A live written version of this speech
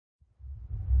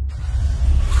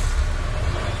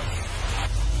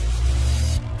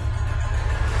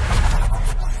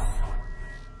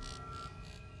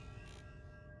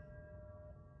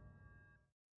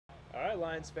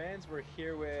Lions fans. We're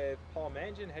here with Paul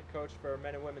Mangen, head coach for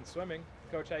men and women swimming.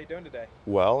 Coach, how you doing today?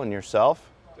 Well, and yourself?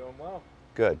 Doing well.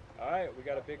 Good. All right, we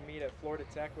got a big meet at Florida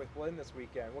Tech with Lynn this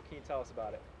weekend. What can you tell us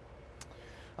about it?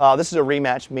 This is a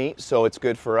rematch meet, so it's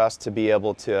good for us to be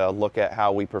able to look at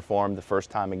how we performed the first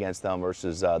time against them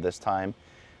versus this time.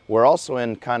 We're also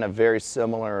in kind of very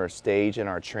similar stage in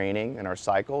our training and our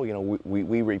cycle. You know,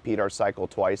 we repeat our cycle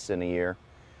twice in a year.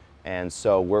 And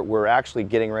so we're actually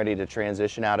getting ready to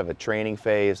transition out of a training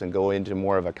phase and go into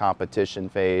more of a competition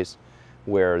phase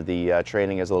where the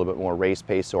training is a little bit more race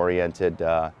pace oriented.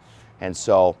 And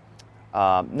so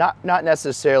not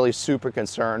necessarily super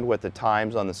concerned with the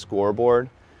times on the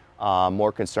scoreboard,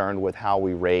 more concerned with how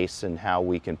we race and how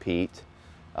we compete,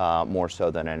 more so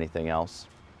than anything else.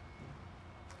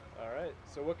 All right,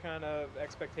 so what kind of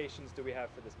expectations do we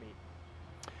have for this meet?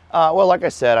 Well, like I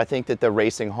said, I think that the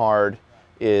racing hard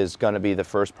is going to be the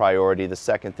first priority. The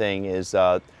second thing is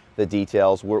the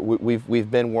details. We've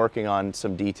been working on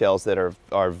some details that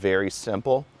are very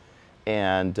simple,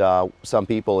 and some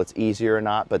people it's easier or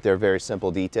not, but they're very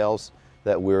simple details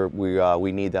that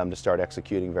we need them to start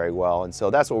executing very well. And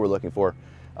so that's what we're looking for: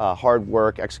 hard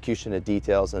work, execution of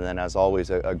details, and then, as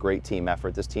always, a great team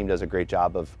effort. This team does a great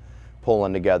job of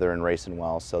pulling together and racing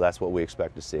well, so that's what we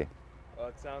expect to see. Well,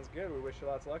 it sounds good. We wish you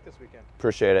lots of luck this weekend.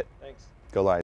 Appreciate it. Thanks. Go Lions.